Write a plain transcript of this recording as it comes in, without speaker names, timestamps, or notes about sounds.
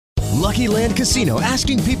Lucky Land Casino,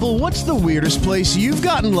 asking people, what's the weirdest place you've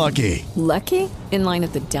gotten lucky? Lucky? In line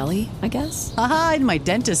at the deli, I guess? Aha, in my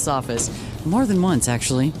dentist's office. More than once,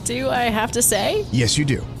 actually. Do I have to say? Yes, you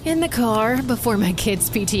do. In the car before my kids'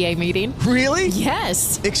 PTA meeting. Really?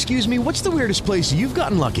 Yes. Excuse me, what's the weirdest place you've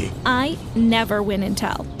gotten lucky? I never win and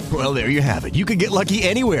tell. Well, there you have it. You can get lucky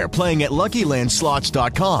anywhere, playing at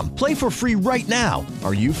LuckyLandSlots.com. Play for free right now.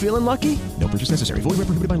 Are you feeling lucky? No purchase necessary. Void where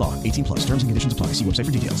prohibited by law. 18 plus. Terms and conditions apply. See website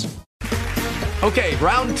for details. Okay,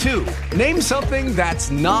 round two. Name something that's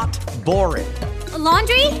not boring. A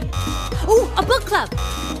laundry? Ooh, a book club.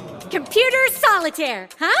 Computer solitaire,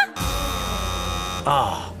 huh?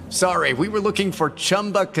 Sorry, we were looking for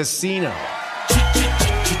Chumba Casino.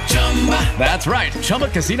 That's right.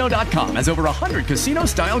 ChumbaCasino.com has over 100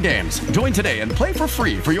 casino-style games. Join today and play for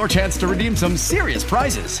free for your chance to redeem some serious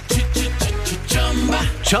prizes.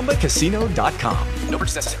 ChumbaCasino.com. No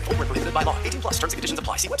purchase necessary. Void where prohibited by law. 18 plus. Terms and conditions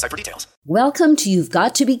apply. See website for details. Welcome to You've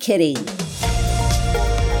Got to Be Kidding, a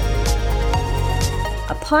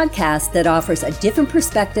podcast that offers a different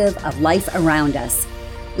perspective of life around us.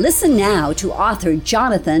 Listen now to author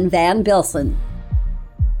Jonathan Van Bilsen.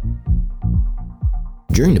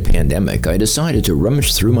 During the pandemic, I decided to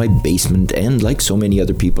rummage through my basement and, like so many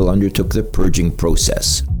other people, undertook the purging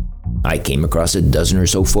process. I came across a dozen or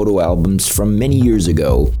so photo albums from many years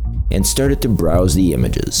ago and started to browse the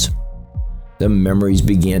images. The memories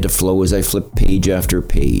began to flow as I flipped page after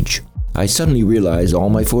page. I suddenly realized all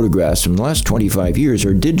my photographs from the last 25 years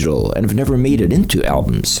are digital and have never made it into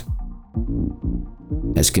albums.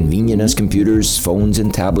 As convenient as computers, phones,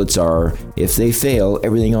 and tablets are, if they fail,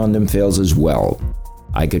 everything on them fails as well.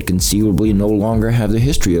 I could conceivably no longer have the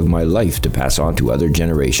history of my life to pass on to other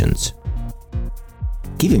generations.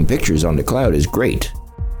 Keeping pictures on the cloud is great,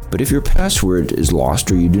 but if your password is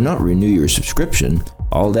lost or you do not renew your subscription,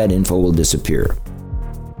 all that info will disappear.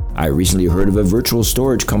 I recently heard of a virtual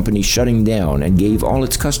storage company shutting down and gave all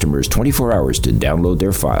its customers 24 hours to download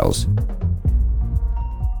their files.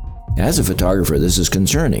 As a photographer, this is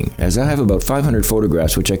concerning, as I have about 500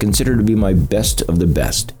 photographs which I consider to be my best of the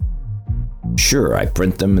best. Sure, I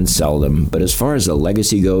print them and sell them, but as far as the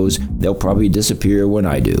legacy goes, they'll probably disappear when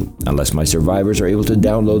I do, unless my survivors are able to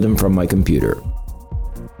download them from my computer.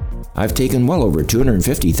 I've taken well over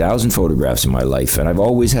 250,000 photographs in my life, and I've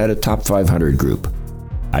always had a top 500 group.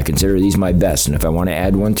 I consider these my best, and if I want to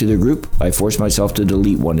add one to the group, I force myself to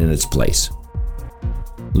delete one in its place.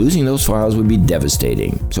 Losing those files would be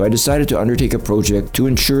devastating, so I decided to undertake a project to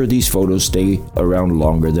ensure these photos stay around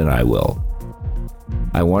longer than I will.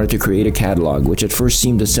 I wanted to create a catalog, which at first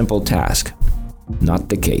seemed a simple task. Not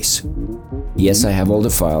the case. Yes, I have all the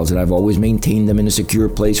files, and I've always maintained them in a secure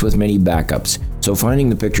place with many backups, so finding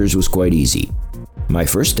the pictures was quite easy. My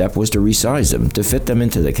first step was to resize them to fit them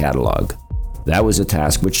into the catalog. That was a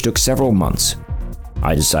task which took several months.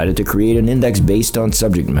 I decided to create an index based on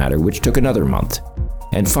subject matter, which took another month.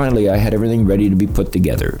 And finally, I had everything ready to be put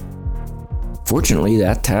together. Fortunately,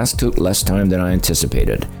 that task took less time than I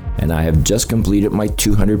anticipated, and I have just completed my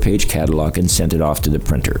 200-page catalog and sent it off to the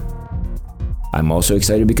printer. I'm also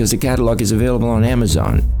excited because the catalog is available on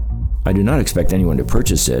Amazon. I do not expect anyone to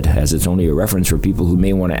purchase it, as it's only a reference for people who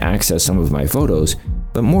may want to access some of my photos,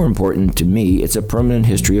 but more important to me, it's a permanent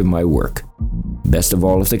history of my work. Best of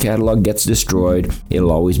all, if the catalog gets destroyed,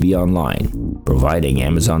 it'll always be online, providing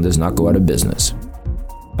Amazon does not go out of business.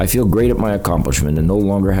 I feel great at my accomplishment and no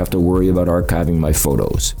longer have to worry about archiving my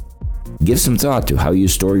photos. Give some thought to how you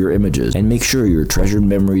store your images and make sure your treasured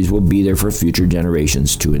memories will be there for future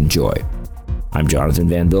generations to enjoy. I'm Jonathan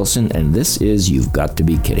Van Bilsen, and this is You've Got to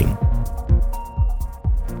Be Kidding.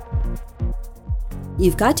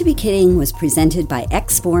 You've Got to Be Kidding was presented by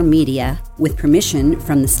X4 Media with permission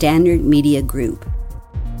from the Standard Media Group.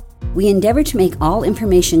 We endeavor to make all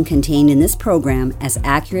information contained in this program as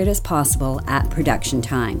accurate as possible at production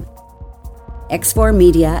time. X4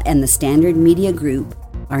 Media and the Standard Media Group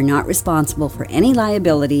are not responsible for any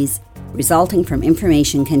liabilities resulting from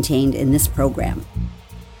information contained in this program.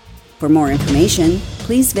 For more information,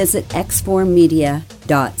 please visit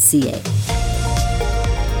x4media.ca.